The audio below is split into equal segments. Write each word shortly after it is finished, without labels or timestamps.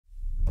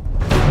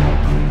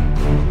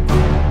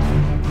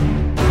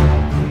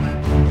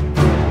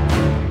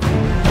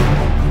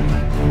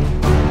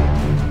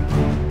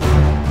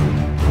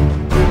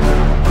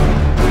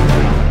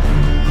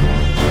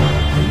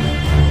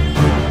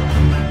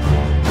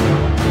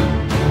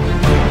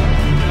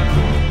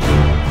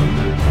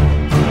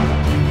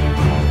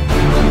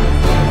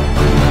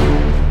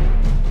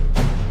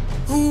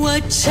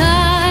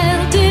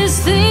child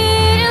is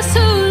this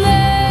who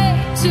lay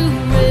to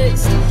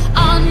rest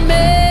on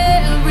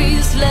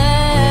Mary's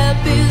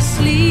lap is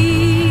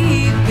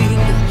sleeping,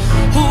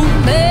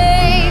 whom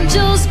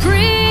angels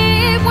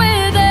greet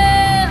with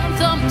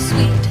anthem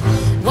sweet,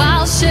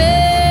 while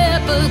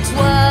shepherds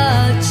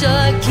watch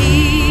are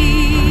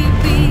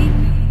keeping.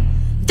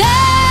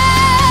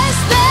 This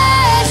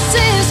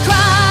is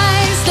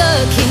Christ the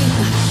King,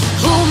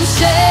 whom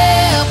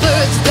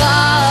shepherds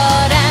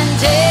guard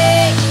and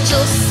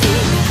angels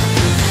sing.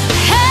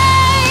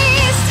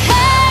 Haste,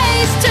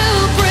 haste to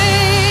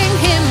bring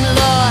him,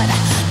 Lord,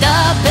 the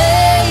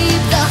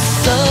babe, the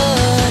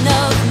Son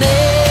of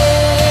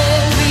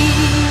Mary.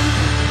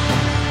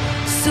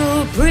 So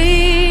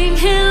bring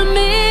him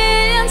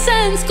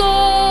incense,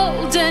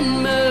 gold, and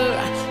myrrh.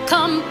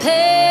 Come,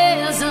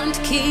 peasant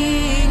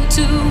king,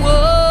 to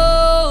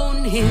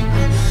own him,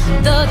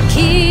 the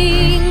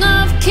King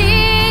of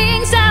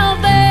kings.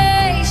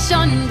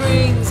 Salvation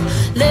brings.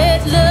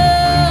 Let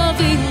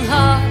loving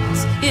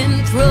hearts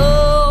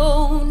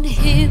enthrone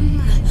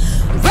him.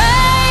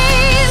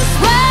 Raise,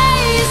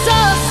 raise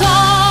a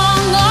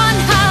song on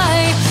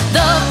high.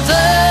 The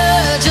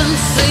Virgin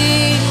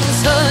sings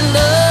her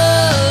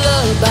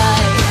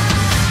lullaby.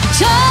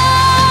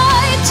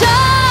 Joy,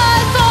 joy,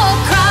 for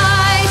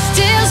Christ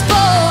is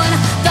born,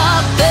 the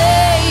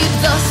babe,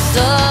 the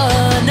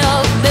Son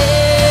of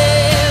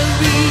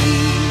Mary.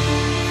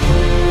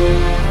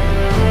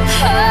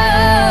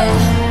 Oh,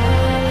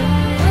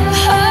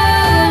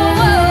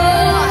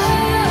 oh,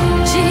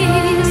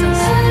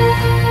 Jesus.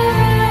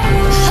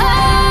 Oh,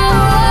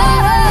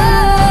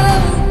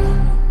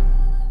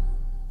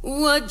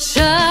 what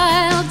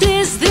child